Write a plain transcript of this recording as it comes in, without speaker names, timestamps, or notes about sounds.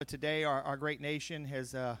today our great nation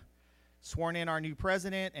has sworn in our new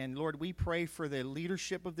president. And, Lord, we pray for the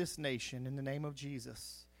leadership of this nation in the name of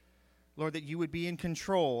Jesus. Lord, that you would be in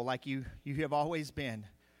control like you have always been.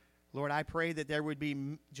 Lord, I pray that there would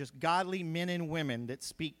be just godly men and women that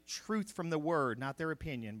speak truth from the Word, not their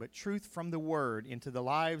opinion, but truth from the Word into the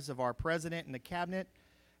lives of our president and the cabinet.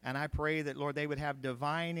 And I pray that, Lord, they would have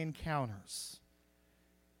divine encounters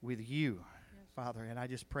with you, Father. And I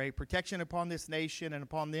just pray protection upon this nation and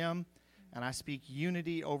upon them. And I speak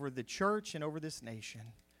unity over the church and over this nation.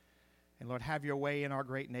 And, Lord, have your way in our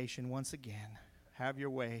great nation once again. Have your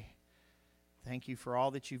way. Thank you for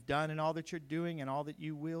all that you've done and all that you're doing and all that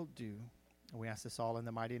you will do. And we ask this all in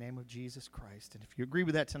the mighty name of Jesus Christ. And if you agree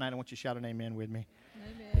with that tonight, I want you to shout an amen with me.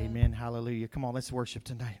 Amen. Amen. Hallelujah. Come on, let's worship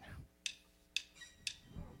tonight.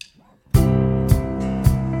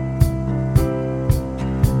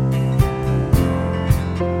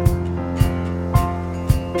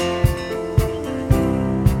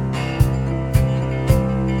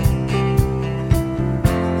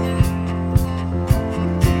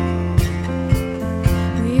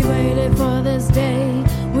 Day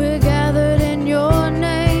we're gathered in your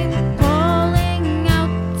name, calling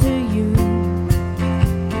out to you.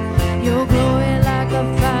 Your glory like a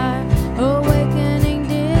fire, awakening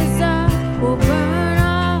desire, will burn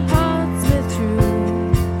our hearts with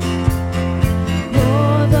truth.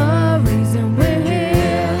 You're the reason we're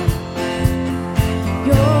here.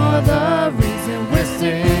 You're the reason we're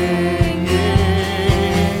singing.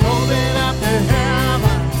 Open up the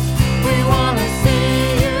heavens, we want to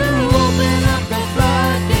see you. Open up the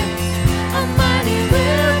floodgates, a mighty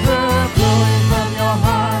river flowing from your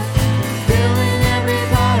heart, filling every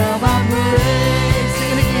part of our praise.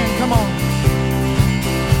 Sing it again, come on.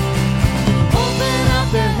 Open up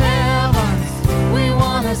the heavens, we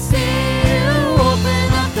want to see you.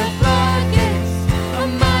 Open up the floodgates, a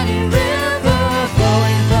mighty river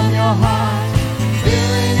flowing from your heart,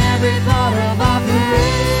 filling every part of our praise.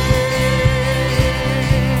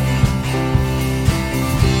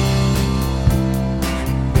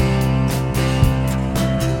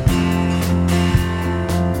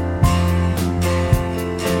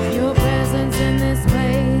 Your presence in this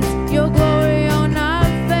place, your glory on our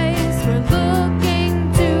face. We're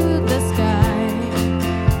looking to the sky,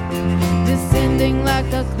 descending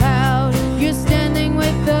like a cloud. You're standing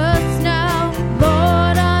with us now.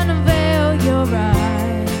 Lord, unveil your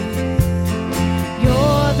eyes.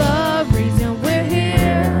 You're the reason we're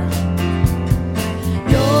here.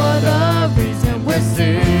 You're the reason we're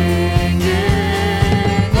singing.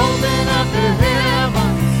 Open up the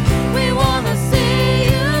heavens, we want to see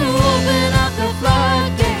you. Open up the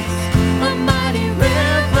floodgates, a mighty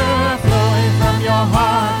river flowing from your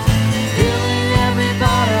heart, filling every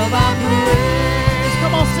part of our praise.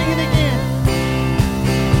 Come on, sing it again.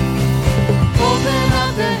 Open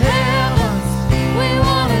up the heavens, we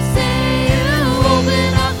want to see you.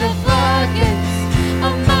 Open up the floodgates, a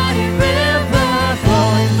mighty river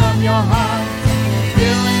flowing from your heart,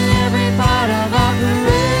 filling every part of our praise.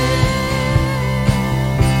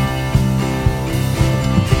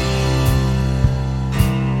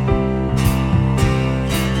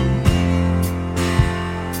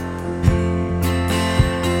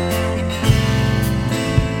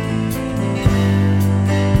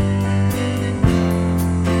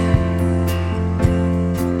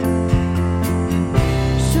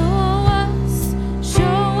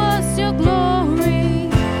 Show us your glory.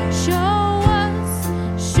 Show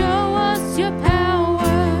us your power.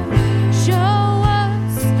 Show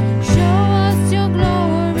us your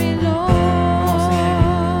glory, Lord.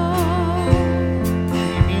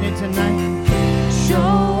 You mean it tonight?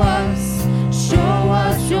 Show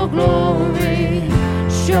us your glory.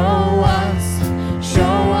 Show us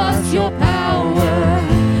your power.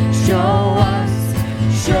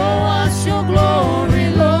 Show us your glory,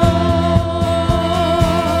 Lord.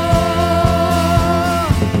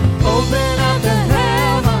 Open up the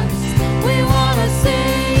heavens, we want to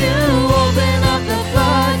see you. Open up the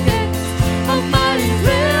floodgates, a mighty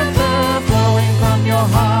river flowing from your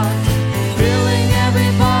heart, filling every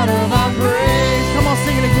part of our praise. Come on,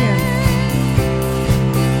 sing it again.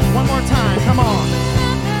 One more time, come on.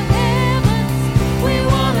 We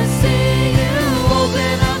want to see you.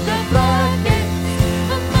 Open up the floodgates,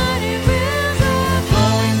 a mighty river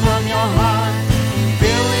flowing from your heart,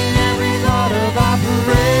 filling every part of our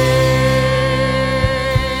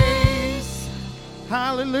praise.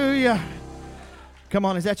 Hallelujah. Come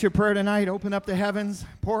on, is that your prayer tonight? Open up the heavens.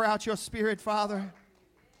 Pour out your spirit, Father.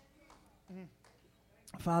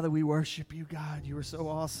 Father, we worship you, God. You are so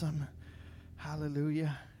awesome.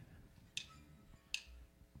 Hallelujah.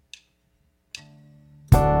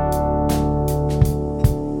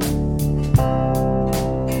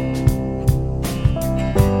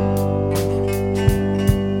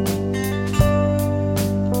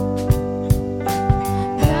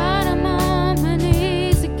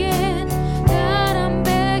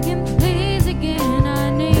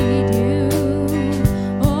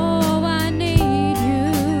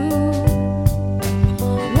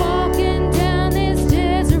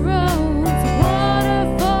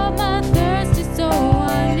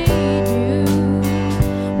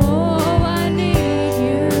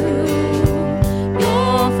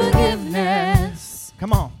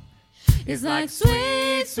 is like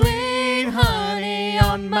sweet, sweet honey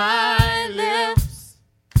on my lips.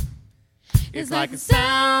 It's like the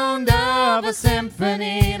sound of a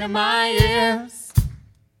symphony to my ears.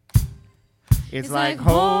 It's like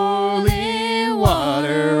holy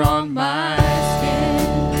water on my skin.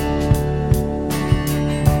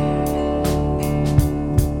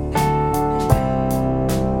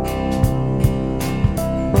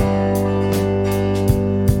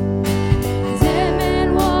 Dead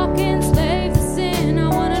man walking, slave to sin. I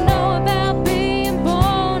want to know about being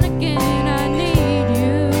born again. I need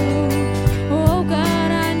you. Oh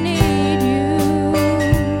God, I need you.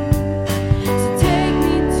 So take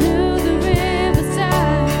me to the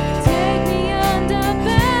riverside. Take me under,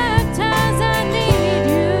 baptize. I need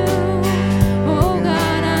you. Oh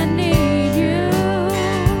God, I need you.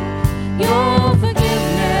 Your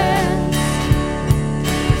forgiveness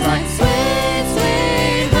is like sweet,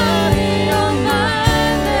 sweet honey on my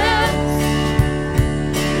lips.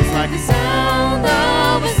 It's like the sound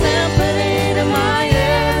of a symphony to my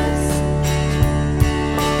ears.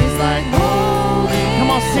 It's like holy. Come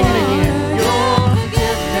on, sing it again. Your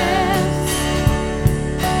forgiveness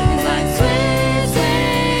is like sweet,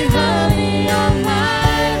 sweet honey on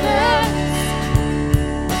my lips.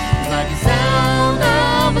 It's like the sound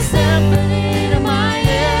of a symphony to my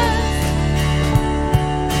ears.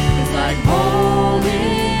 It's like holy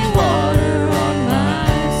water on my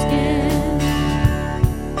skin.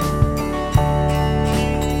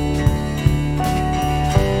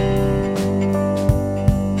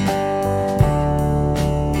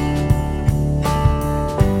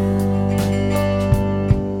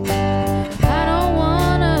 I don't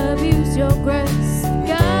wanna abuse your grace.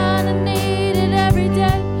 God, I need it every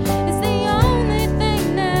day. It's the only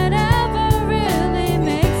thing that ever really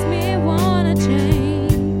makes me wanna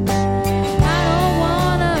change. I don't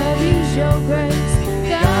wanna abuse your grace.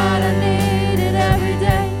 God, I need it every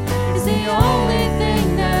day. It's the only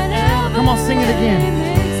thing that ever Come on, sing it again. really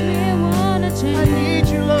makes me wanna change. I need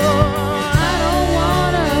you, Lord. I don't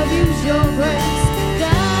wanna abuse your grace.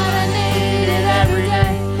 God, I need it every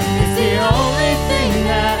day. It's the only thing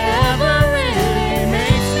that ever really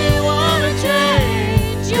makes me wanna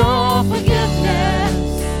change. Your forgiveness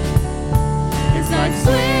It's like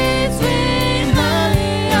sweet, sweet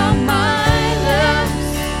honey on my lips.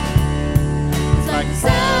 It's like the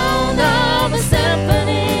sound of a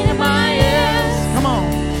symphony to my ears. Come on.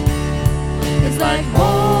 It's like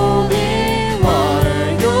holy water,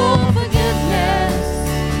 your forgiveness.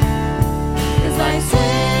 It's like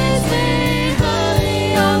sweet, sweet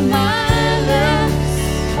honey on my lips.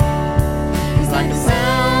 It's like the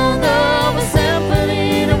sound of a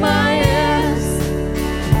symphony to my ears.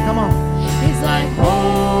 Come on. It's like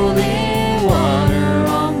holy water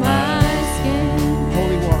on my skin.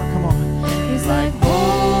 Holy water. Come on. It's like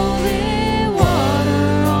holy water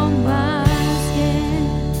on my skin.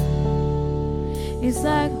 It's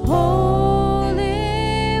like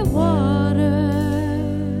holy water.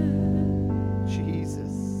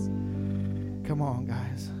 Jesus. Come on,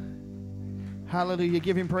 guys. Hallelujah.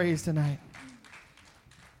 Give him praise tonight.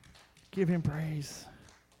 Give him praise.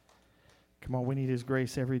 Come on, we need his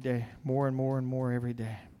grace every day. More and more and more every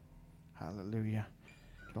day. Hallelujah.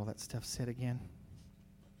 Get all that stuff said again.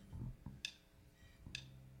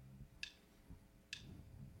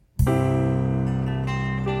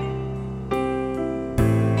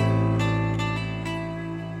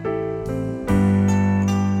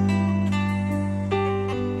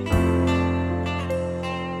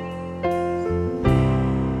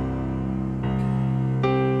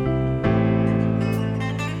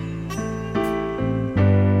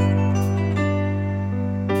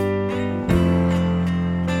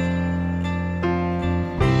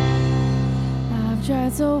 I've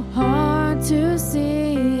tried so hard to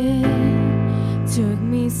see it. Took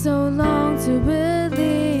me so long to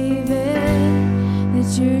believe it.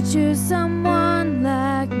 That you choose someone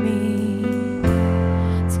like me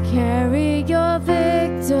to carry your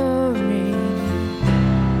victory.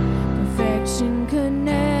 Perfection could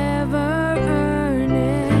never earn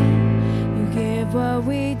it. You give what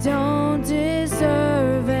we don't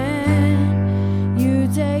deserve, and you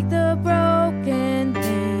take the broken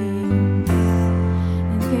things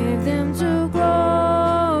and give them to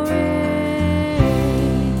glory.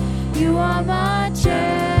 You are my champion.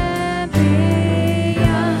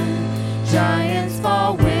 Giants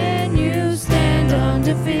fall when you stand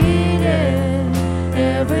undefeated.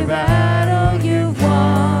 Every battle you've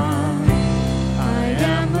won, I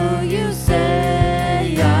am who you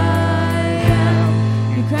say I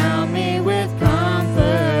am. You crown me with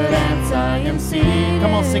confidence. I am seated.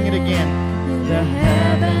 Come on, sing it again. In the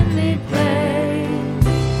heavenly place.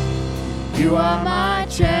 You are my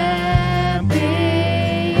champion.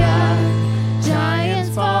 Giants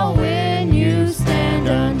fall when you stand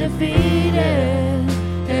undefeated.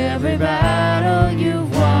 Every battle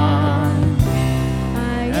you've won.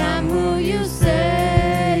 I am who you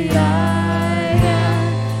say I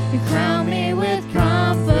am. You crown me with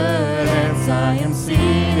confidence. I am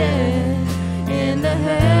seated in the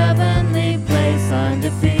heavenly place,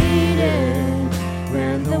 undefeated,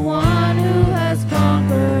 with the one who has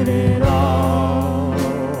conquered it all.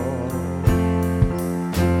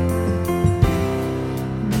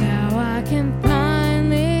 Now I can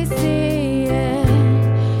finally see it.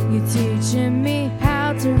 You're teaching me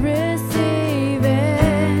how to receive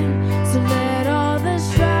it. So let all the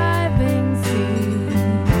striving cease.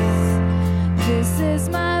 This is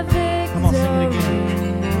my victory. Come on, sing it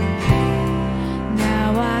again.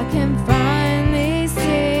 Now I can finally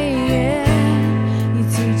see it.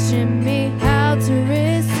 You're teaching me how to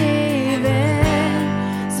receive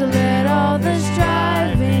it. So let all the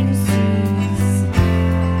striving cease.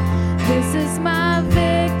 This is my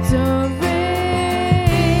victory.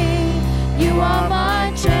 You are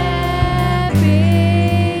my champion.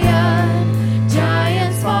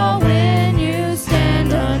 Giants fall when you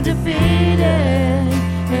stand undefeated.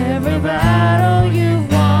 Every battle you've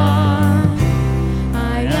won.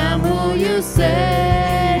 I am who you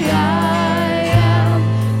say I am.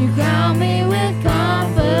 You crown me with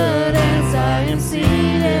confidence. I am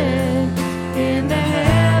seated in the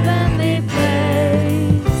heavenly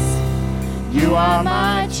place. You are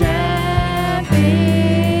my champion.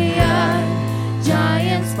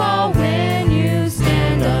 Giants fall when you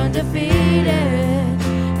stand undefeated.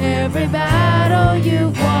 Every battle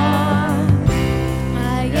you've won.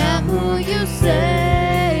 I am who you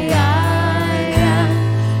say I am.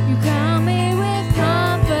 You crown me with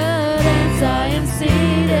confidence. I am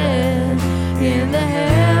seated in the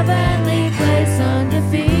heavenly place,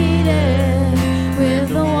 undefeated, with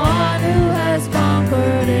the one who has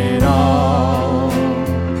conquered it all.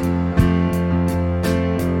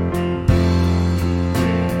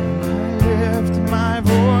 I lift my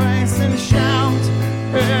voice and shout.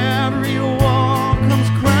 Every wall comes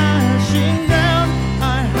crashing down.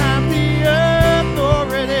 I have the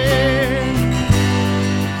authority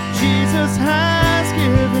Jesus has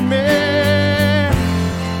given me.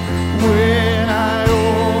 When I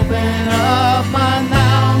open up my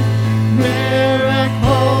mouth,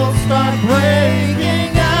 miracles start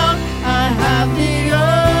breaking out. I have the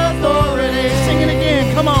authority. Sing it again,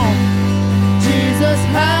 come on. Jesus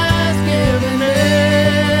has given me.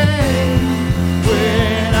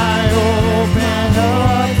 When I open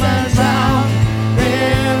up my mouth,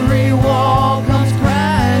 every wall comes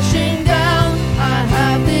crashing down. I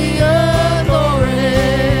have the authority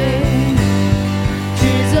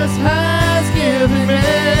Jesus has given me.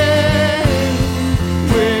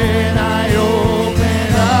 When I open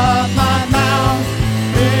up my mouth,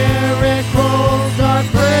 miracles start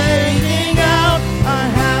breaking out. I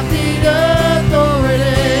have the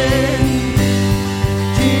authority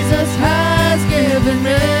Jesus has given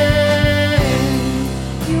me.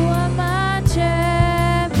 You are my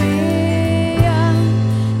champion.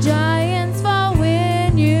 Giants fall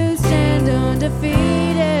when you stand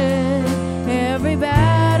undefeated. Every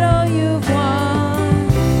battle you've won.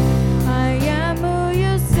 I am who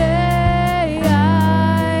you say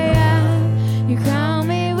I am. You crown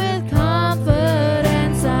me with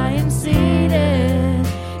confidence. I am seated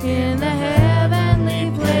in the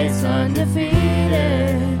heavenly place,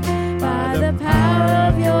 undefeated. By the power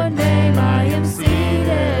of your name, I am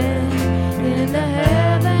seated in the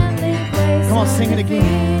heavenly place. Come on, sing it again.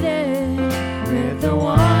 undefeated, with the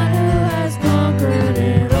one who has conquered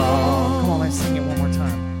it all. Come on, let's sing it one more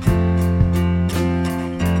time.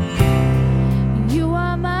 You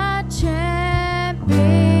are my champion.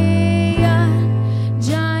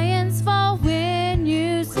 Giants fall when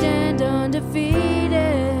you stand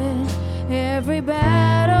undefeated. Every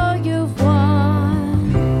battle you've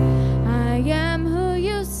won. I am who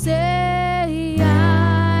you say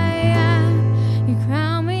I am. You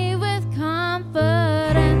crown me with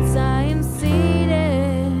confidence. I am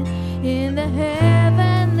seated in the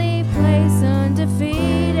heavenly place,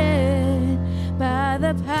 undefeated. By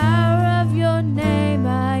the power of your name,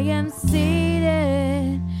 I am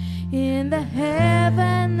seated in the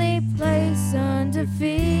heavenly place,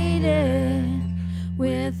 undefeated,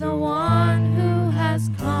 with the one who has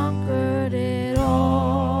conquered it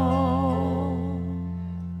all.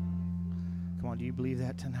 Come on, do you believe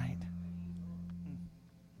that tonight?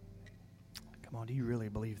 Come on, do you really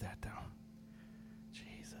believe that though?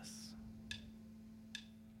 Jesus.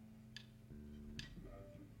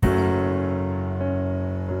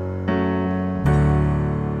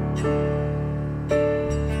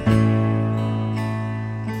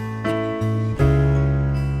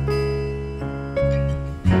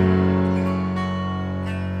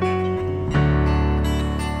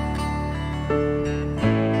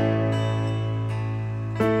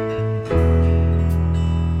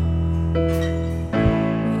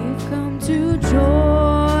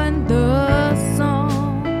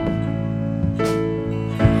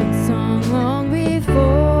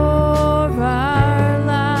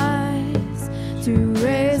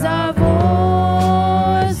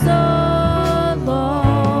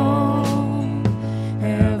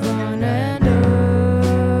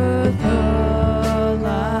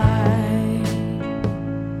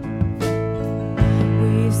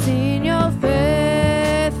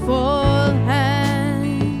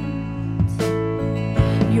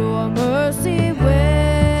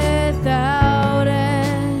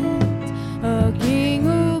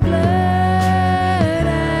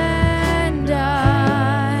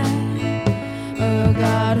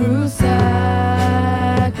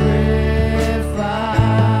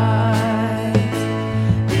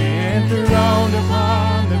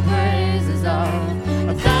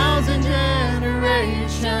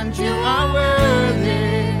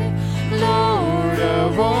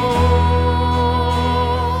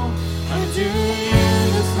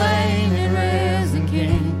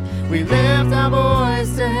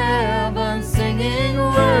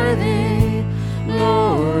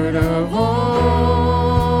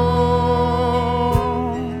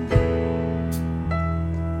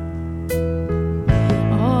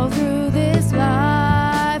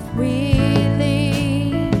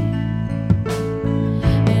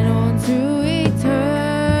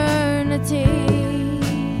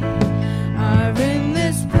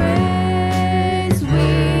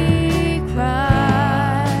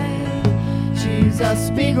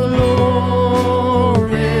 be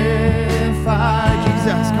glorified.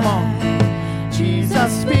 Jesus, come on.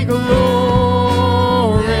 Jesus be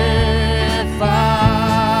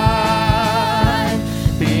glorified.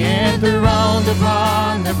 Be enthroned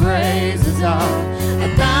upon the praises of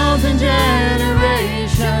 1,000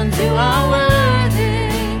 generations. You are worthy,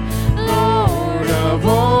 Lord of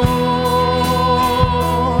all.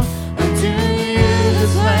 Unto you, the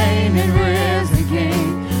slain and risen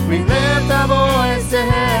King, we lift our voice to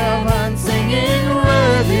heaven, singing,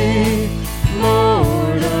 worthy,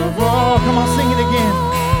 Lord of all. Come on, sing it again.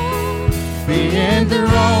 Be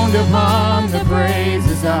enthroned upon the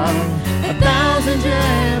praises of 1,000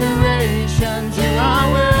 generations. You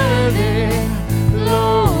are worthy,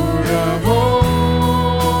 Lord of all.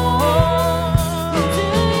 To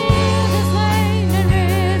you, the slain and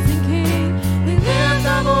risen King, we lift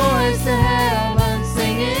our voice to heaven,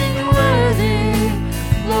 singing, worthy,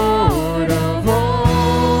 Lord of all.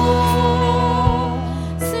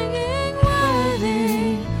 Singing,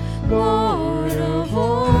 worthy, Lord of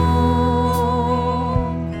all.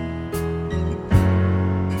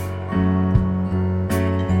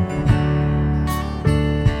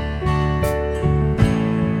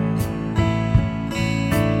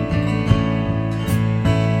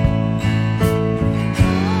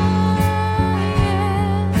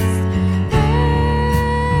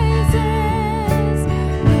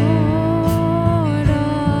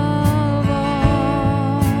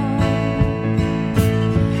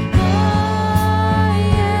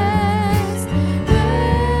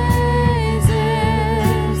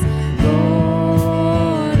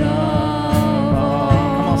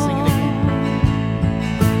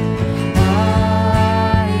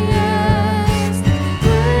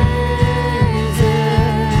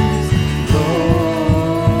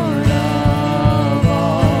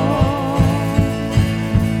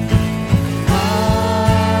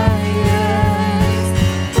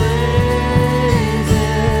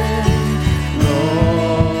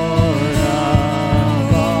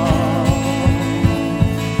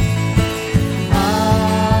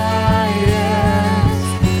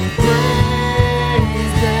 sing it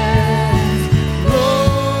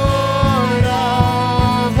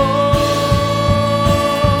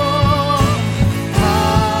again.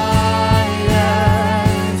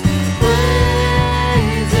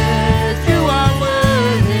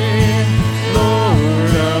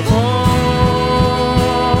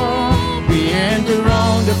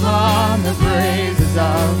 Upon the praises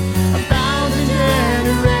of 1,000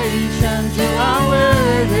 generations, you are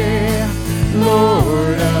worthy,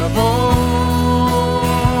 Lord of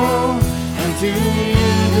all. Unto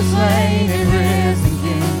you, the slain and risen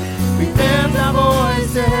King, we lift our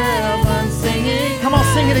voice to heaven, singing. Come on,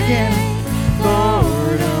 sing it again.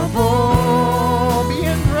 Lord of all, be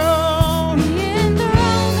enthroned. Be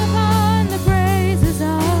enthroned upon the praises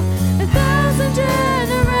of 1,000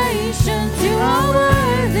 generations. You are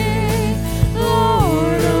worthy,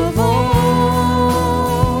 Lord of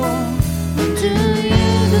all. Unto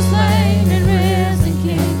you, the slain and risen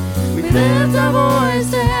King, we lift our voice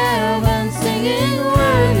to heaven, singing,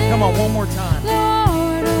 worthy. Come on, one more time.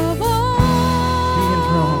 Lord of all. Be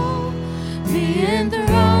enthroned. Be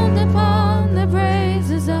enthroned upon the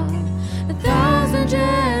praises of 1,000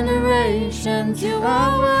 generations. You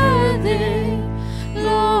are worthy,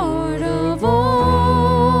 Lord of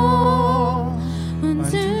all.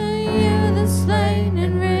 Unto you, the slain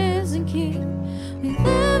and risen King, we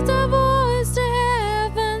lift our voice to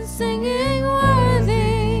heaven, singing,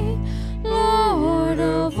 worthy, Lord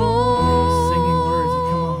of all. Singing worthy,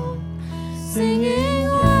 come on. Singing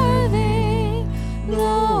worthy,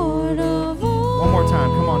 Lord of all. One more time,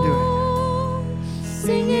 come on, do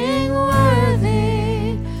Singing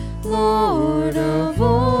worthy, Lord of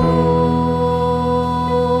all.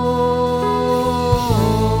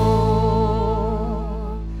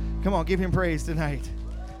 it. Come on, give him praise tonight.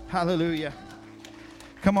 Hallelujah.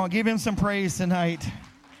 Come on, give him some praise tonight.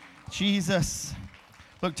 Jesus.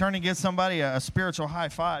 Look, turn and give somebody a spiritual high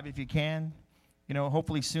five if you can. You know,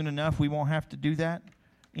 hopefully soon enough we won't have to do that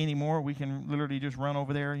anymore. We can literally just run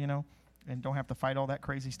over there, you know, and don't have to fight all that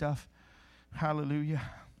crazy stuff. Hallelujah.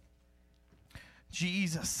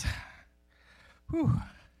 Jesus. Whew.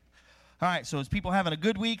 All right, so is people having a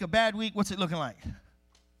good week, a bad week? What's it looking like?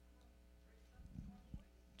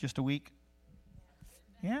 Just a week?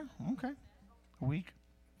 Yeah, okay. A week.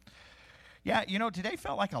 Yeah, you know, today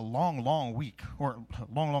felt like a long, long week, or a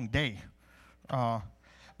long, long day. But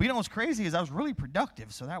you know what's crazy is I was really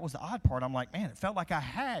productive, so that was the odd part. I'm like, man, it felt like I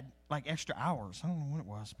had like extra hours. I don't know what it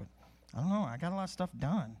was, but I don't know. I got a lot of stuff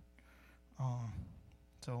done.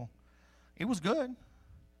 So it was good.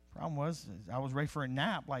 Problem was, I was ready for a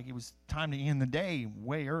nap, like it was time to end the day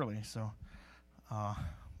way early. So,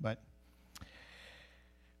 but,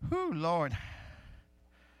 whew, Lord.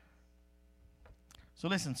 So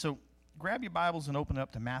listen, so grab your Bibles and open it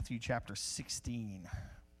up to Matthew chapter 16.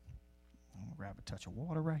 I'm going to grab a touch of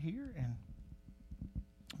water right here, and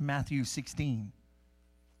Matthew 16.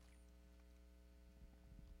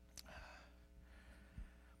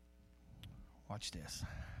 Watch this.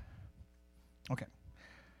 Okay.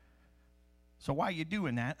 So while you're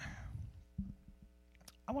doing that,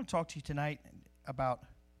 I want to talk to you tonight about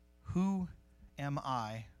who am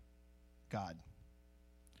I, God?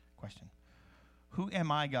 Question. Who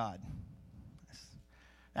am I, God?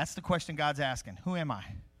 That's the question God's asking. Who am I?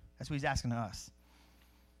 That's what he's asking to us.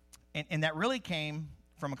 And that really came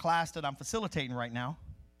from a class that I'm facilitating right now.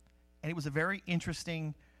 And it was a very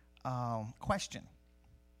interesting question.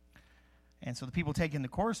 And so the people taking the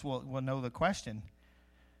course will know the question.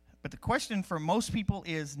 But the question for most people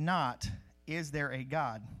is not, is there a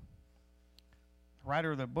God? The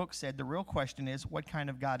writer of the book said the real question is, what kind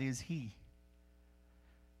of God is he?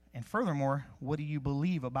 And furthermore, what do you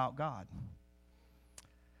believe about God?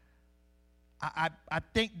 I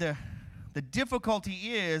think the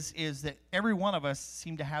difficulty is that every one of us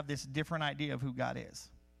seem to have this different idea of who God is.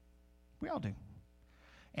 We all do.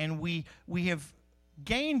 And we have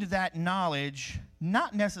gained that knowledge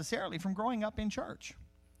not necessarily from growing up in church.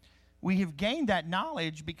 We have gained that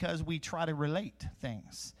knowledge because we try to relate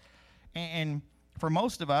things. And for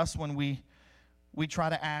most of us, when we try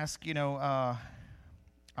to ask, he's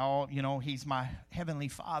my heavenly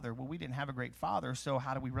Father. Well, we didn't have a great father, so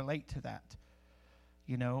how do we relate to that?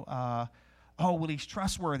 He's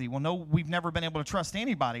trustworthy. Well, no, we've never been able to trust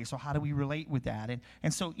anybody, so how do we relate with that?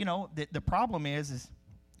 And so, the problem is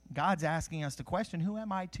God's asking us the question, who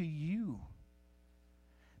am I to you?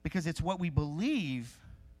 Because it's what we believe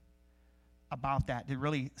about that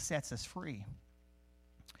really sets us free.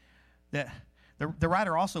 The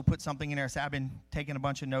writer also put something in there. So I've been taking a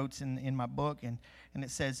bunch of notes in my book, and it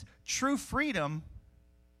says, true freedom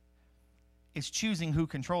is choosing who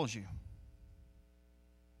controls you.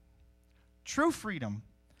 True freedom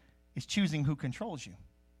is choosing who controls you.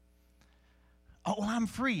 Oh, well, I'm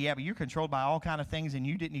free. Yeah, but you're controlled by all kind of things, and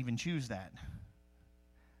you didn't even choose that.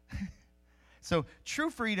 So true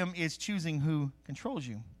freedom is choosing who controls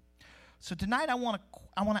you. So tonight I want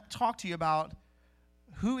to talk to you about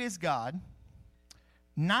who is God,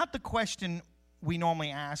 not the question we normally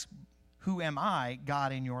ask, who am I,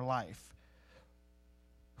 God, in your life?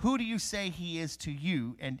 Who do you say he is to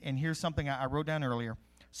you? And here's something I wrote down earlier.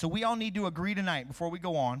 So we all need to agree tonight, before we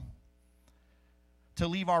go on, to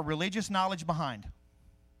leave our religious knowledge behind.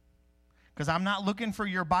 Because I'm not looking for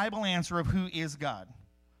your Bible answer of who is God.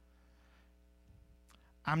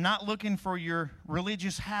 I'm not looking for your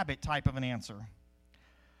religious habit type of an answer.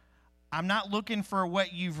 I'm not looking for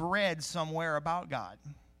what you've read somewhere about God.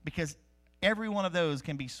 Because every one of those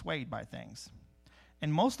can be swayed by things.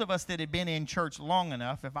 And most of us that have been in church long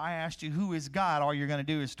enough, if I asked you who is God, all you're going to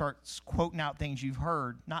do is start quoting out things you've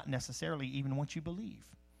heard, not necessarily even what you believe.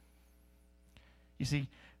 You see,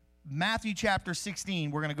 Matthew chapter 16,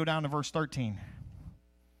 we're going to go down to verse 13.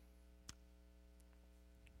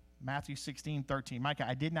 Matthew 16, 13. Micah,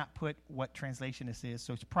 I did not put what translation this is,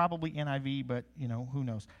 so it's probably NIV, but, who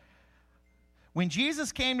knows. When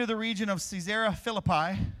Jesus came to the region of Caesarea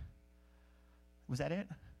Philippi, was that it?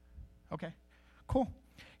 Okay. Cool.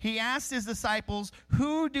 He asked his disciples,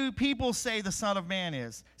 who do people say the Son of Man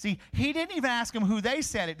is? See, he didn't even ask them who they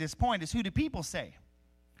said at this point. It's who do people say?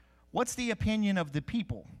 What's the opinion of the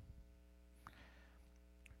people?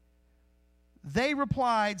 They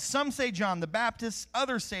replied, some say John the Baptist,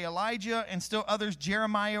 others say Elijah, and still others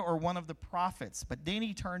Jeremiah or one of the prophets. But then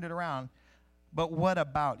he turned it around. But what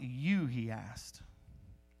about you, he asked.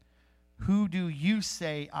 Who do you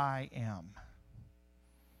say I am?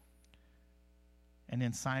 And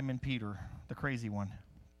then Simon Peter, the crazy one.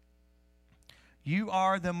 You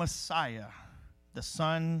are the Messiah, the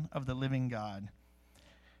Son of the living God.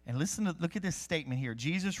 And look at this statement here.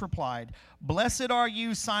 Jesus replied, blessed are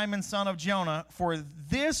you, Simon, son of Jonah, for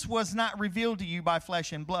this was not revealed to you by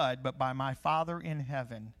flesh and blood, but by my Father in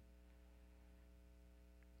heaven.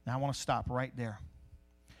 Now I want to stop right there.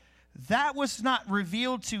 That was not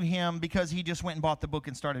revealed to him because he just went and bought the book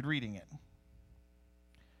and started reading it.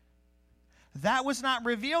 That was not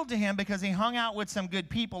revealed to him because he hung out with some good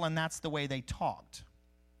people and that's the way they talked.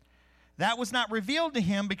 That was not revealed to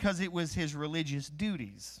him because it was his religious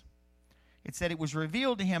duties. It said it was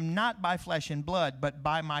revealed to him not by flesh and blood, but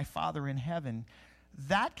by my Father in heaven.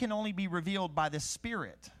 That can only be revealed by the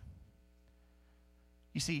Spirit.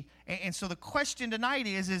 You see, and so the question tonight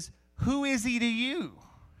is who is he to you?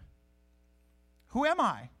 Who am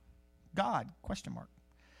I? God, question mark.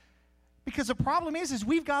 Because the problem is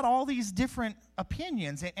we've got all these different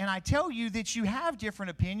opinions, and I tell you that you have different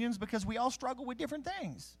opinions because we all struggle with different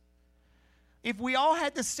things. If we all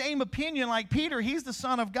had the same opinion like Peter, he's the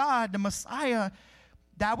Son of God, the Messiah,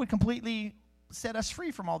 that would completely set us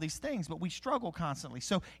free from all these things, but we struggle constantly.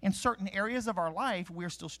 So in certain areas of our life, we're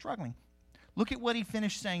still struggling. Look at what he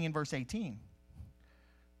finished saying in verse 18.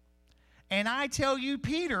 And I tell you,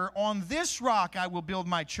 Peter, on this rock I will build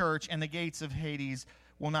my church, and the gates of Hades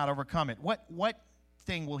will not overcome it. What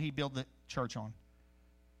thing will he build the church on?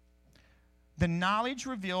 The knowledge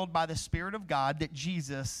revealed by the Spirit of God that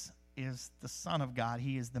Jesus is the Son of God.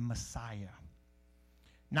 He is the Messiah.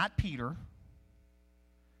 Not Peter.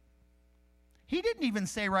 He didn't even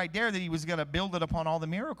say right there that he was going to build it upon all the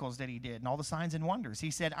miracles that he did and all the signs and wonders. He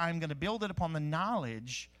said, I'm going to build it upon the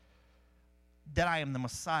knowledge that I am the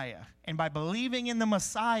Messiah. And by believing in the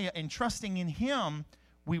Messiah and trusting in him,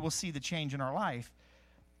 we will see the change in our life.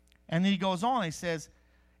 And then he goes on, he says,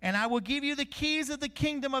 and I will give you the keys of the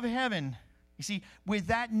kingdom of heaven. You see, with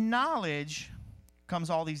that knowledge comes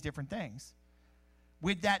all these different things.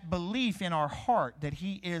 With that belief in our heart that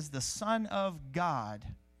he is the Son of God,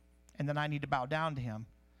 and then I need to bow down to him.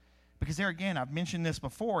 Because there again, I've mentioned this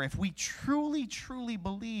before, if we truly, truly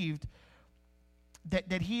believed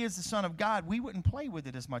that he is the Son of God, we wouldn't play with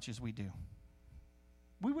it as much as we do.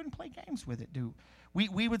 We wouldn't play games with it,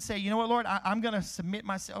 we would say, you know what, Lord, I'm going to submit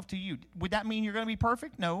myself to you. Would that mean you're going to be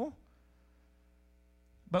perfect? No.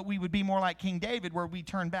 But we would be more like King David, where we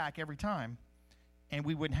turn back every time, and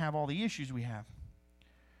we wouldn't have all the issues we have.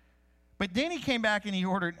 But then he came back and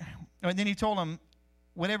then he told him,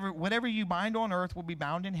 whatever you bind on earth will be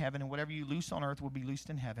bound in heaven, and whatever you loose on earth will be loosed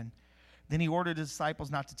in heaven. Then he ordered his disciples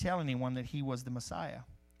not to tell anyone that he was the Messiah.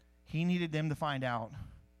 He needed them to find out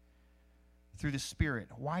through the Spirit.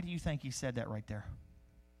 Why do you think he said that right there?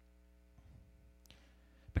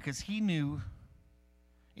 Because he knew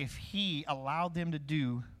if he allowed them to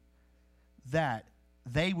do that,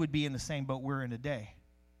 they would be in the same boat we're in today,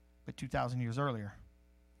 but 2,000 years earlier.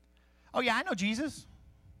 Oh yeah, I know Jesus.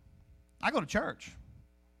 I go to church.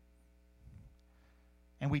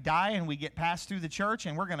 And we die and we get passed through the church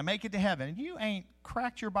and we're going to make it to heaven. And you ain't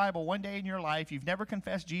cracked your Bible one day in your life. You've never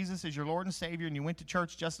confessed Jesus as your Lord and Savior, and you went to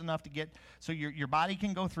church just enough to get so your body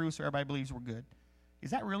can go through so everybody believes we're good.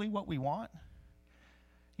 Is that really what we want?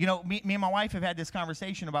 You know, me and my wife have had this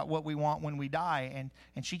conversation about what we want when we die,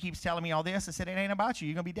 and she keeps telling me all this. I said, it ain't about you.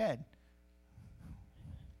 You're going to be dead.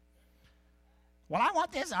 Well, I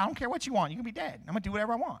want this. I don't care what you want. You can be dead. I'm going to do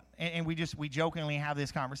whatever I want. And we jokingly have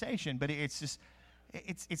this conversation, but it's just...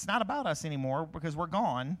 It's not about us anymore because we're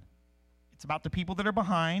gone. It's about the people that are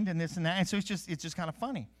behind and this and that. And so it's just kind of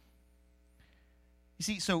funny. You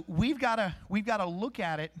see, so we've got to look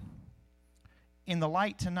at it in the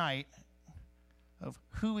light tonight of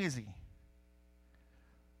who is he?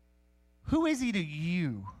 Who is he to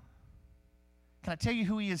you? Can I tell you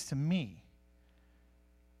who he is to me?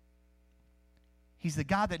 He's the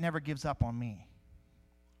God that never gives up on me.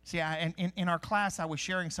 See, in our class, I was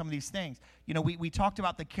sharing some of these things. You know, we talked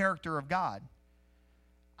about the character of God.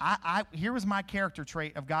 Here was my character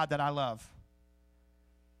trait of God that I love.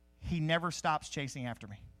 He never stops chasing after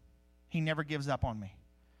me. He never gives up on me.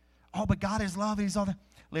 Oh, but God is love. He's all that.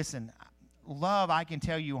 Listen, love, I can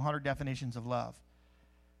tell you 100 definitions of love.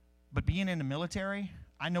 But being in the military,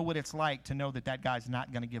 I know what it's like to know that guy's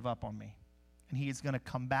not going to give up on me. And he is going to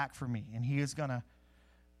come back for me. And he is going to,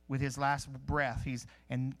 with his last breath,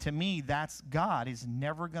 and to me, that's God is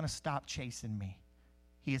never going to stop chasing me.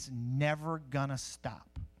 He is never going to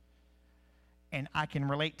stop. And I can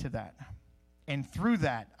relate to that. And through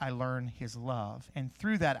that, I learn his love. And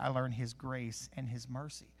through that, I learn his grace and his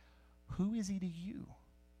mercy. Who is he to you?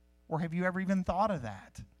 Or have you ever even thought of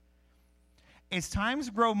that? As times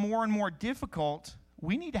grow more and more difficult,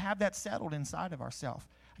 we need to have that settled inside of ourselves.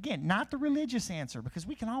 Again, not the religious answer, because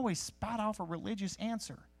we can always spout off a religious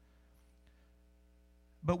answer.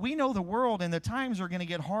 But we know the world and the times are going to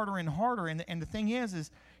get harder and harder. And the thing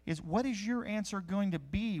is what is your answer going to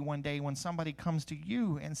be one day when somebody comes to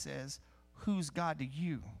you and says, who's God to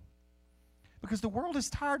you? Because the world is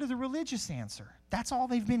tired of the religious answer. That's all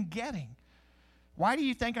they've been getting. Why do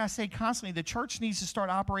you think I say constantly the church needs to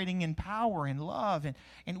start operating in power and love?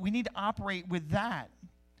 And we need to operate with that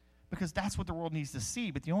because that's what the world needs to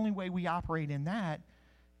see. But the only way we operate in that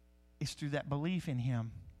is through that belief in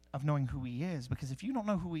him, of knowing who he is. Because if you don't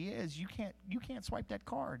know who he is, you can't swipe that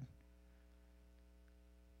card.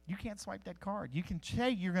 You can't swipe that card. You can say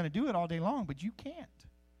you're going to do it all day long, but you can't.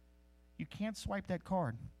 You can't swipe that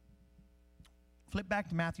card. Flip back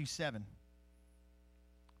to Matthew 7.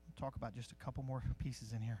 We'll talk about just a couple more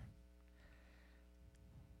pieces in here.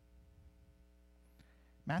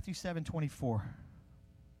 Matthew 7:24.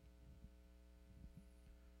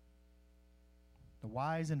 The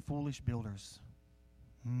wise and foolish builders.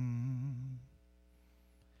 You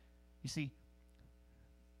see,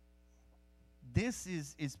 this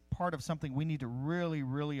is part of something we need to really,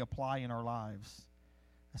 really apply in our lives,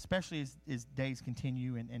 especially as days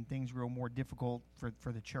continue and things grow more difficult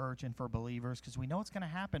for the church and for believers, because we know it's going to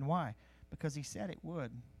happen. Why? Because he said it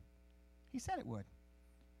would. He said it would.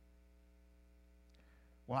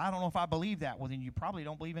 Well, I don't know if I believe that. Well, then you probably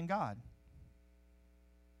don't believe in God.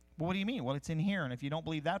 Well, what do you mean? Well, it's in here, and if you don't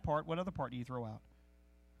believe that part, what other part do you throw out?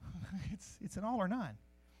 It's an all or none.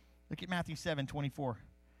 Look at Matthew 7:24.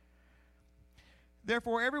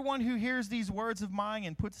 Therefore, everyone who hears these words of mine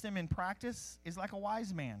and puts them in practice is like a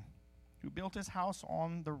wise man who built his house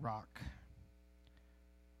on the rock.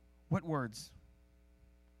 What words?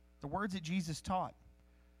 The words that Jesus taught.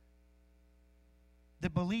 The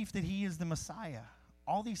belief that he is the Messiah.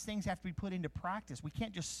 All these things have to be put into practice. We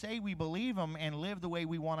can't just say we believe them and live the way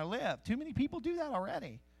we want to live. Too many people do that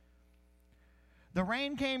already. The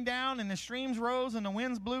rain came down and the streams rose and the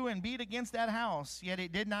winds blew and beat against that house, yet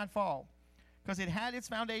it did not fall, because it had its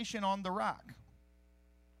foundation on the rock.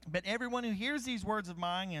 But everyone who hears these words of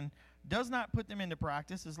mine and does not put them into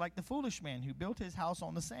practice is like the foolish man who built his house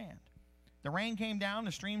on the sand. The rain came down,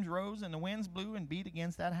 the streams rose, and the winds blew and beat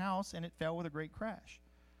against that house, and it fell with a great crash.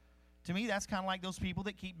 To me, that's kind of like those people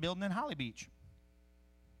that keep building in Holly Beach.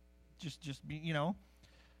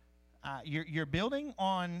 You're building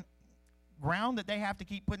on ground that they have to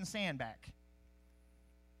keep putting sand back.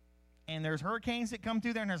 And there's hurricanes that come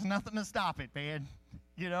through there, and there's nothing to stop it, man.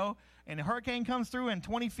 And a hurricane comes through, and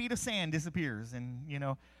 20 feet of sand disappears. And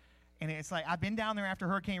it's like, I've been down there after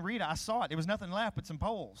Hurricane Rita. I saw it. There was nothing left but some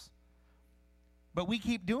poles. But we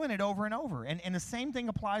keep doing it over and over. And the same thing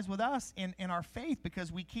applies with us in our faith,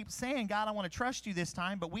 because we keep saying, God, I want to trust you this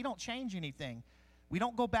time, but we don't change anything. We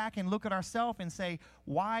don't go back and look at ourselves and say,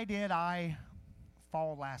 why did I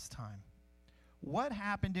fall last time? What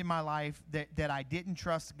happened in my life that I didn't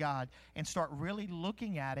trust God? And start really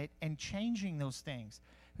looking at it and changing those things.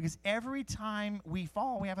 Because every time we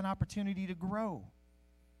fall, we have an opportunity to grow.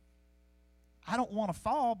 I don't want to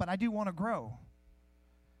fall, but I do want to grow.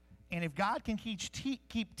 And if God can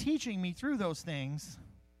keep teaching me through those things,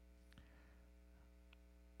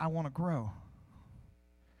 I want to grow.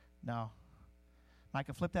 Now,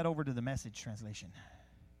 Micah, flip that over to the Message translation.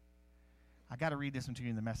 I got to read this one to you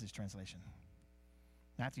in the Message translation.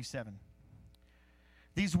 Matthew 7.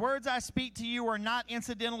 These words I speak to you are not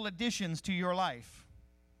incidental additions to your life,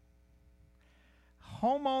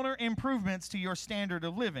 homeowner improvements to your standard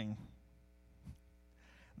of living.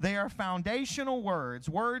 They are foundational words,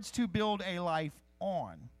 words to build a life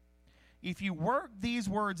on. If you work these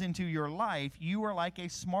words into your life, you are like a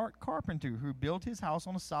smart carpenter who built his house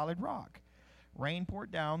on a solid rock. Rain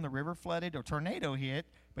poured down, the river flooded, a tornado hit,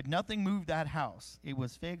 but nothing moved that house. It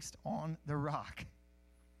was fixed on the rock.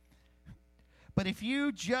 But if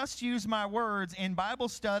you just use my words in Bible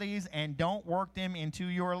studies and don't work them into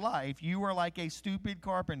your life, you are like a stupid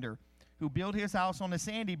carpenter who built his house on a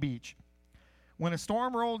sandy beach. When a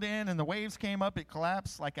storm rolled in and the waves came up, it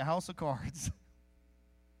collapsed like a house of cards.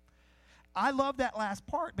 I love that last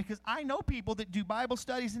part, because I know people that do Bible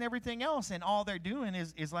studies and everything else, and all they're doing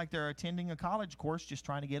is like they're attending a college course just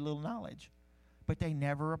trying to get a little knowledge. But they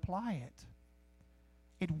never apply it.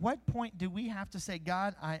 At what point do we have to say,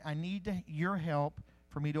 God, I need your help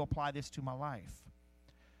for me to apply this to my life?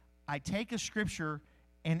 I take a scripture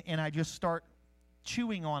and I just start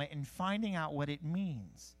chewing on it and finding out what it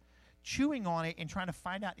means. Chewing on it and trying to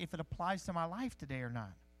find out if it applies to my life today or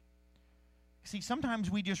not. See,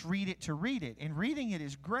 sometimes we just read it to read it, and reading it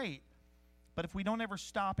is great, but if we don't ever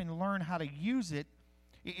stop and learn how to use it,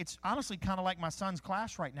 it's honestly kind of like my son's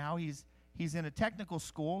class right now. He's in a technical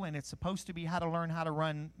school, and it's supposed to be how to learn how to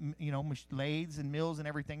run, lathes and mills and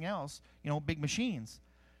everything else, big machines,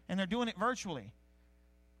 and they're doing it virtually.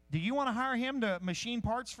 Do you want to hire him to machine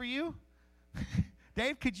parts for you?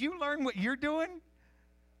 Dave, could you learn what you're doing?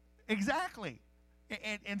 Exactly.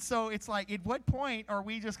 And so it's like, at what point are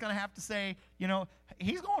we just going to have to say,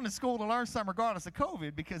 he's going to school to learn something regardless of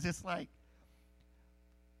COVID, because it's like,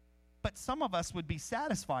 but some of us would be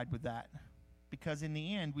satisfied with that, because in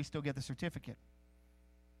the end, we still get the certificate.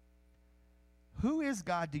 Who is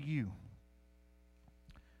God to you?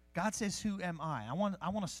 God says, who am I? I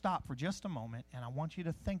want to stop for just a moment, and I want you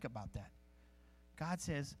to think about that. God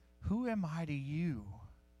says, who am I to you?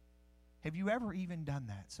 Have you ever even done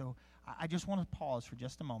that? So I just want to pause for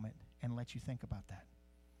just a moment and let you think about that.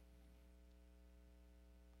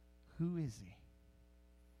 Who is he?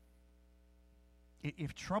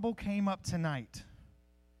 If trouble came up tonight,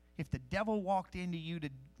 if the devil walked into you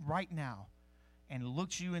right now and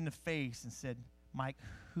looked you in the face and said, Mike,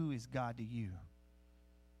 who is God to you?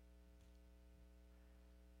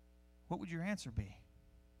 What would your answer be?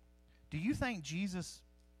 Do you think Jesus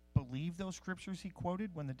believed those scriptures he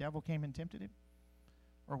quoted when the devil came and tempted him?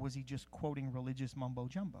 Or was he just quoting religious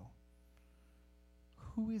mumbo-jumbo?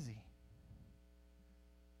 Who is he?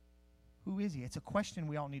 Who is he? It's a question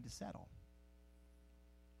we all need to settle.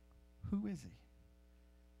 Who is he?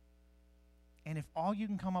 And if all you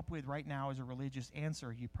can come up with right now is a religious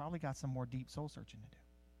answer, you probably got some more deep soul searching to do.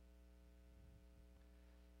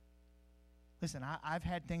 Listen, I've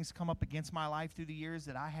had things come up against my life through the years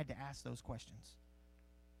that I had to ask those questions.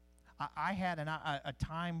 I had a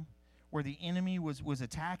time where the enemy was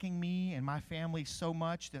attacking me and my family so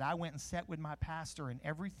much that I went and sat with my pastor, and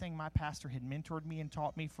everything my pastor had mentored me and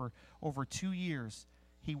taught me for over 2 years,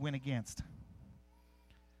 he went against.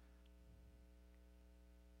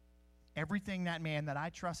 Everything that man that I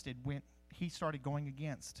trusted he started going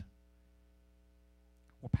against.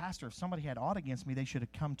 Well, Pastor, if somebody had aught against me, they should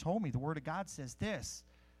have come told me. The Word of God says this.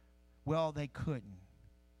 Well, they couldn't,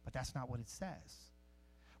 but that's not what it says.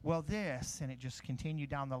 Well, this, and it just continued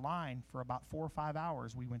down the line for about 4 or 5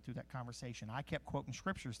 hours. We went through that conversation. I kept quoting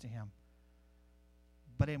scriptures to him.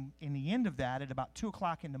 But in the end of that, at about 2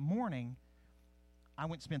 o'clock in the morning, I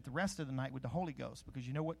went and spent the rest of the night with the Holy Ghost, because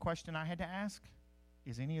you know what question I had to ask?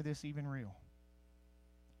 Is any of this even real?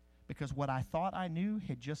 Because what I thought I knew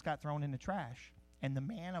had just got thrown in the trash. And the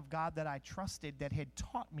man of God that I trusted that had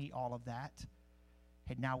taught me all of that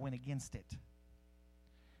had now went against it.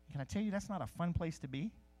 Can I tell you, that's not a fun place to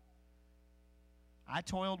be? I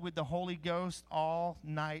toiled with the Holy Ghost all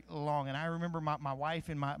night long. And I remember my wife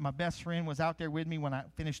and my best friend was out there with me when I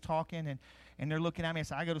finished talking. And they're looking at me. I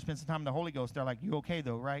said, I got to spend some time with the Holy Ghost. They're like, you okay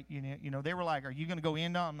though, right? You know, they were like, are you going to go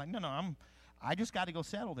in? I'm like, no, I just got to go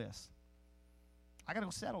settle this. I got to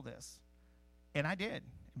go settle this. And I did.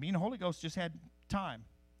 Me and the Holy Ghost just had time.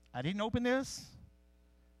 I didn't open this.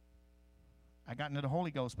 I got into the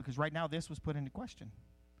Holy Ghost because right now this was put into question.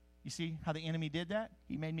 You see how the enemy did that?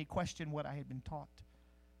 He made me question what I had been taught.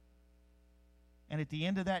 And at the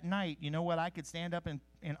end of that night, you know what I could stand up and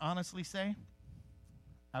honestly say?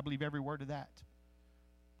 I believe every word of that.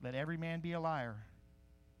 Let every man be a liar,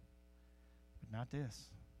 but not this.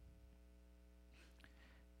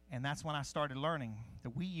 And that's when I started learning that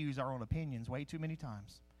we use our own opinions way too many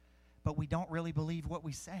times, but we don't really believe what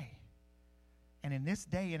we say. And in this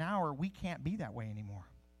day and hour, we can't be that way anymore.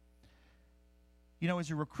 You know,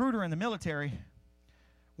 as a recruiter in the military,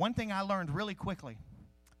 one thing I learned really quickly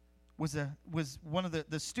was one of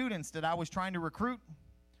the students that I was trying to recruit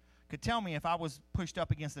could tell me if I was pushed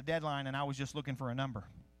up against a deadline and I was just looking for a number.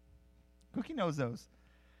 Cookie knows those.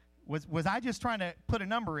 Was I just trying to put a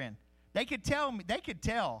number in? They could tell me. They could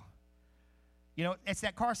tell. You know, it's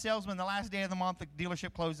that car salesman. The last day of the month, the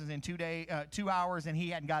dealership closes in 2 hours, and he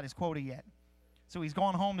hadn't got his quota yet. So he's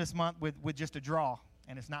going home this month with just a draw,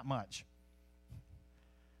 and it's not much.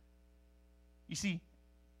 You see,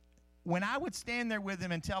 when I would stand there with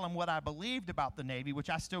him and tell him what I believed about the Navy, which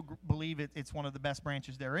I still believe it's one of the best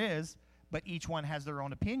branches there is, but each one has their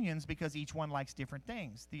own opinions because each one likes different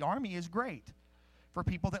things. The Army is great for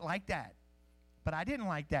people that like that. But I didn't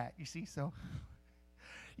like that, you see. So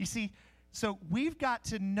we've got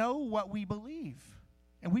to know what we believe,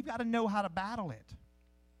 and we've got to know how to battle it.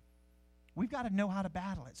 We've got to know how to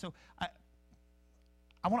battle it. So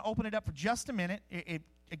I want to open it up for just a minute.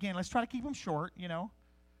 Again, let's try to keep them short, you know.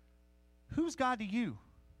 Who's God to you?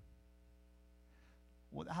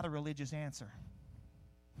 Without a religious answer.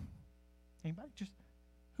 Anybody? Just,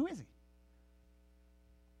 who is he?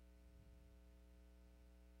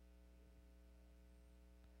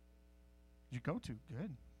 You go to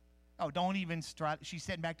good. Oh, don't even try. She's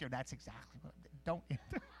sitting back there. That's exactly what. Don't.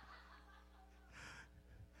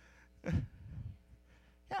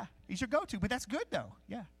 Yeah, he's your go-to, but that's good though.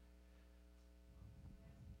 Yeah.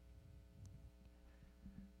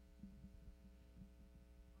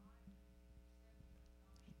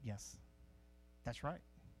 Yes, that's right.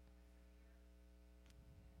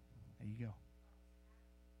 There you go.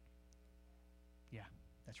 Yeah,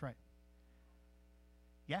 that's right.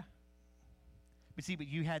 Yeah. But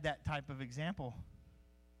you had that type of example.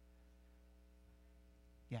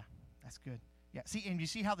 Yeah, that's good. Yeah, see, and you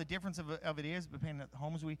see how the difference of it is between the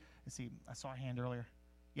homes let's see, I saw a hand earlier.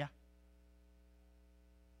 Yeah.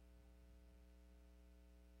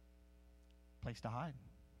 Place to hide.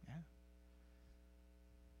 Yeah.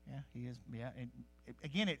 Yeah, he is. Yeah,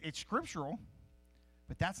 again, it's scriptural,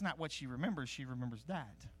 but that's not what she remembers. She remembers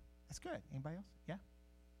that. That's good. Anybody else? Yeah?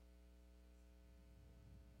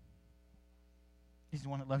 He's the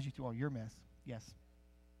one that loves you through all your mess. Yes.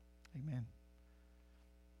 Amen.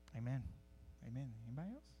 Amen. Amen.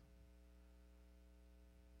 Anybody else?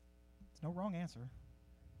 There's no wrong answer.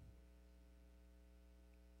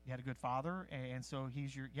 You had a good father, and so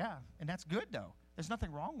he's your, yeah, and that's good, though. There's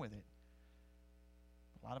nothing wrong with it.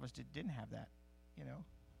 A lot of us didn't have that, you know.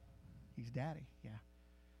 He's daddy, yeah.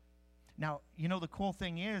 Now, you know, the cool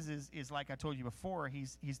thing is like I told you before,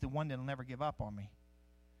 he's the one that'll never give up on me.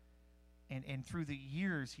 And through the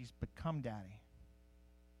years, he's become daddy.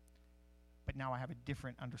 But now I have a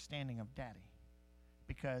different understanding of daddy.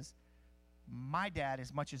 Because my dad,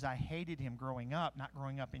 as much as I hated him growing up, not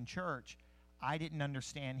growing up in church, I didn't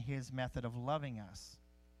understand his method of loving us.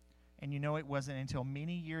 And you know, it wasn't until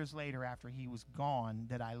many years later after he was gone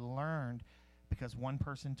that I learned, because one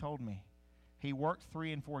person told me. He worked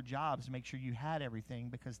 3 and 4 jobs to make sure you had everything,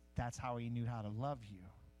 because that's how he knew how to love you.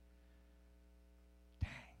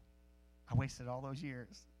 Dang. I wasted all those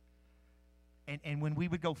years. And when we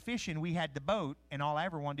would go fishing, we had the boat, and all I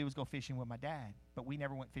ever wanted to do was go fishing with my dad. But we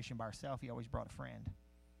never went fishing by ourselves. He always brought a friend.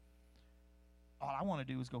 All I wanted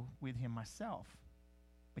to do was go with him myself.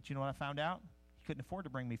 But you know what I found out? He couldn't afford to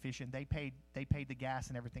bring me fishing. They paid the gas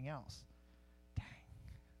and everything else. Dang.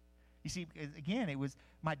 You see, again, it was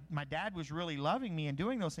my dad was really loving me and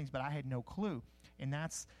doing those things, but I had no clue. And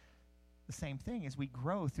that's the same thing. As we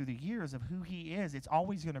grow through the years of who he is, it's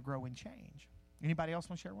always going to grow and change. Anybody else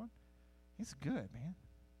want to share one? It's good, man.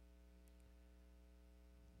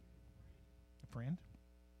 A friend?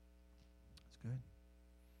 It's good.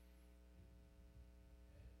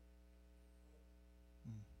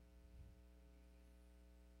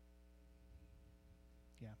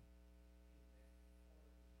 Yeah.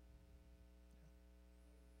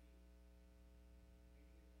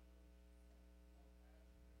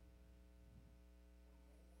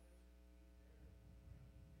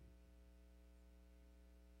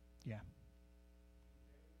 Yeah.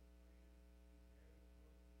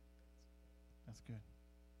 That's good.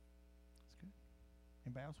 That's good.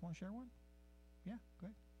 Anybody else want to share one? Yeah, go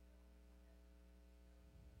ahead.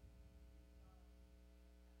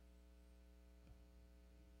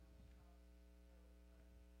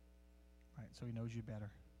 Right, so he knows you better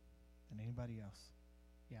than anybody else.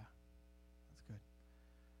 Yeah, that's good.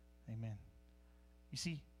 Amen. You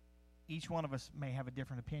see, each one of us may have a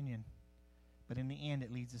different opinion, but in the end,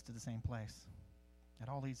 it leads us to the same place. It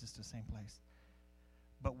all leads us to the same place.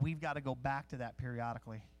 But we've got to go back to that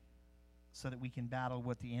periodically so that we can battle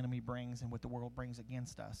what the enemy brings and what the world brings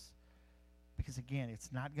against us. Because, again,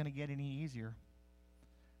 it's not going to get any easier.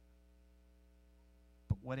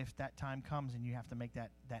 But what if that time comes and you have to make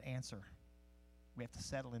that answer? We have to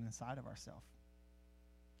settle it inside of ourselves.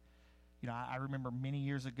 You know, I remember many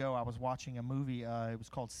years ago I was watching a movie. It was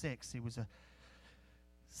called Six. It was a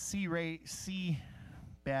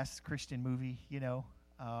C-best Christian movie, you know.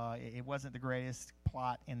 It wasn't the greatest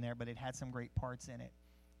plot in there, but it had some great parts in it.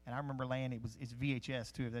 And I remember it's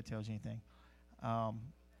VHS too, if that tells you anything.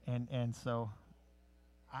 And so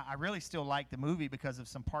I really still like the movie because of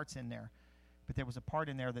some parts in there. But there was a part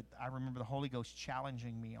in there that I remember the Holy Ghost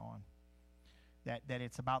challenging me on. That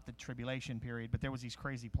it's about the tribulation period, but there was these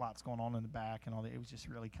crazy plots going on in the back and all that. It was just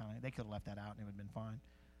really kind of, they could have left that out and it would have been fine.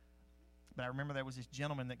 But I remember there was this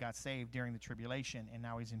gentleman that got saved during the tribulation, and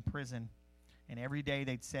now he's in prison. And every day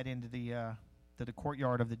they'd set into the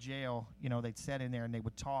courtyard of the jail. You know, they'd set in there and they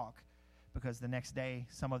would talk, because the next day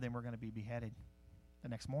some of them were going to be beheaded the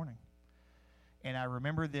next morning. And I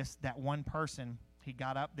remember that one person, he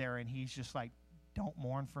got up there and he's just like, "Don't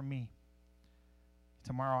mourn for me.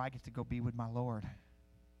 Tomorrow I get to go be with my Lord."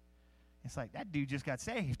 It's like, that dude just got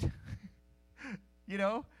saved. You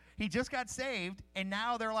know, he just got saved, and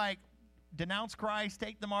now they're like, denounce Christ,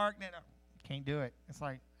 take the mark. No, can't do it. It's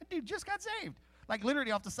like, that dude just got saved. Like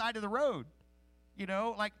literally off the side of the road, you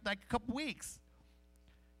know, like a couple weeks.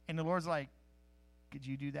 And the Lord's like, could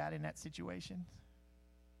you do that in that situation?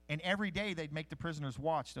 And every day they'd make the prisoners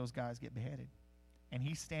watch those guys get beheaded. And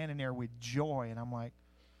he's standing there with joy, and I'm like,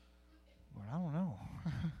 Lord, I don't know.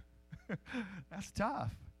 That's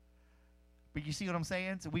tough. But you see what I'm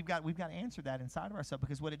saying? So we've got to answer that inside of ourselves,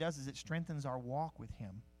 because what it does is it strengthens our walk with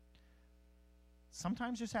him.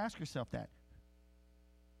 Sometimes just ask yourself that.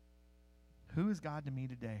 Who is God to me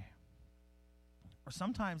today? Or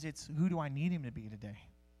sometimes it's, who do I need him to be today?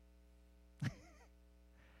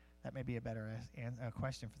 That may be a better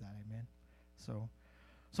question for that, amen? So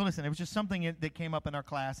listen, it was just something that came up in our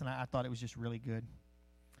class, and I thought it was just really good.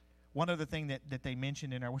 one other thing that they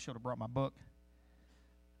mentioned in there, I wish I would have brought my book,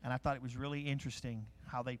 and I thought it was really interesting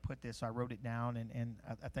how they put this. So I wrote it down, and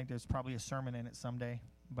I think there's probably a sermon in it someday.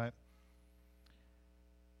 But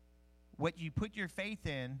what you put your faith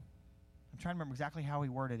in, I'm trying to remember exactly how he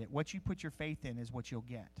worded it. What you put your faith in is what you'll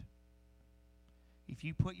get. If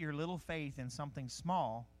you put your little faith in something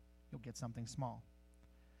small, you'll get something small.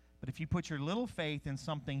 But if you put your little faith in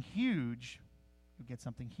something huge, you'll get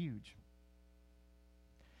something huge.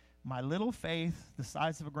 My little faith, the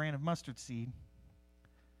size of a grain of mustard seed,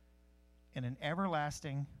 in an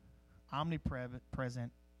everlasting,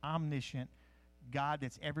 omnipresent, omniscient God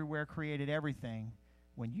that's everywhere, created everything,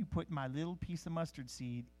 when you put my little piece of mustard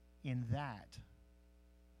seed in that,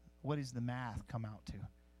 what does the math come out to?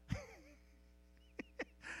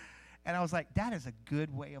 And I was like, that is a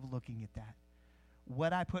good way of looking at that.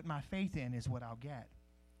 What I put my faith in is what I'll get.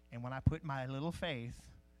 And when I put my little faith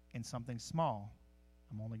in something small,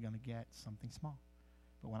 I'm only going to get something small.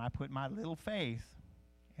 But when I put my little faith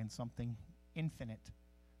in something infinite,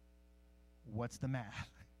 what's the math?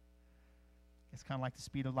 It's kind of like the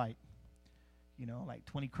speed of light. You know, like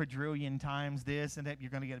 20 quadrillion times this and that, you're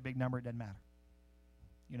going to get a big number. It doesn't matter.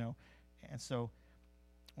 You know, and so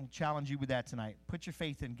I'll challenge you with that tonight. Put your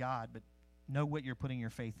faith in God, but know what you're putting your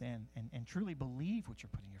faith in, and truly believe what you're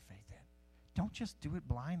putting your faith in. Don't just do it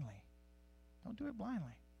blindly. Don't do it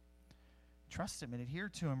blindly. Trust him and adhere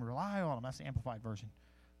to him. Rely on him. That's the Amplified version.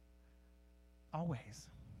 Always.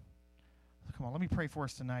 So come on, let me pray for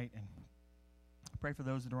us tonight, and pray for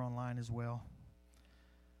those that are online as well.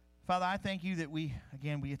 Father, I thank you that we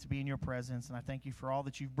get to be in your presence, and I thank you for all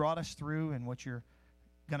that you've brought us through and what you're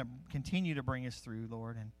going to continue to bring us through,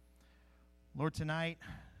 Lord. And Lord, tonight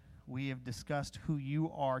we have discussed who you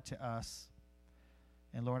are to us.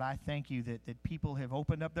 And Lord, I thank you that people have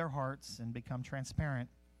opened up their hearts and become transparent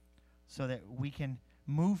so that we can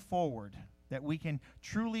move forward, that we can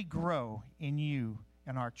truly grow in you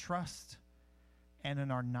and our trust and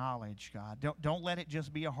in our knowledge, God. Don't let it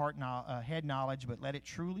just be a head knowledge, but let it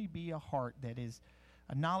truly be a heart that is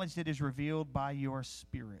a knowledge that is revealed by your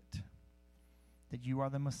Spirit, that you are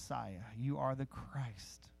the Messiah, you are the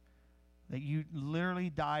Christ, that you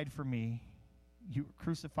literally died for me, you were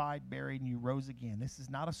crucified, buried, and you rose again. This is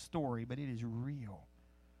not a story, but it is real.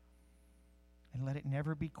 And let it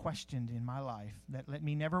never be questioned in my life. Let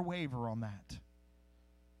me never waver on that.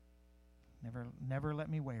 Never let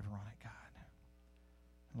me waver on it, God.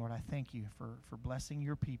 Lord, I thank you for blessing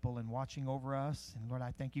your people and watching over us. And Lord,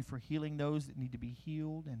 I thank you for healing those that need to be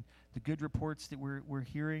healed. And the good reports that we're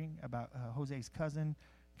hearing about Jose's cousin,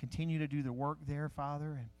 continue to do the work there,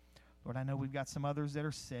 Father. And Lord, I know we've got some others that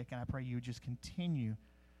are sick, and I pray you would just continue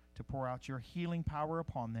to pour out your healing power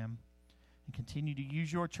upon them and continue to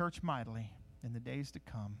use your church mightily in the days to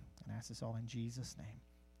come. And I ask this all in Jesus' name.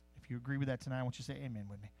 If you agree with that tonight, I want you to say amen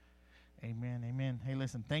with me. Amen, amen. Hey,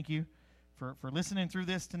 listen, thank you for listening through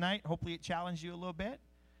this tonight. Hopefully it challenged you a little bit,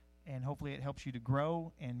 and hopefully it helps you to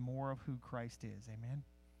grow in more of who Christ is. Amen.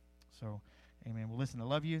 So, amen. Well, listen, I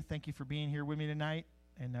love you. Thank you for being here with me tonight,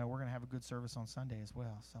 and we're going to have a good service on Sunday as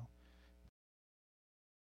well. So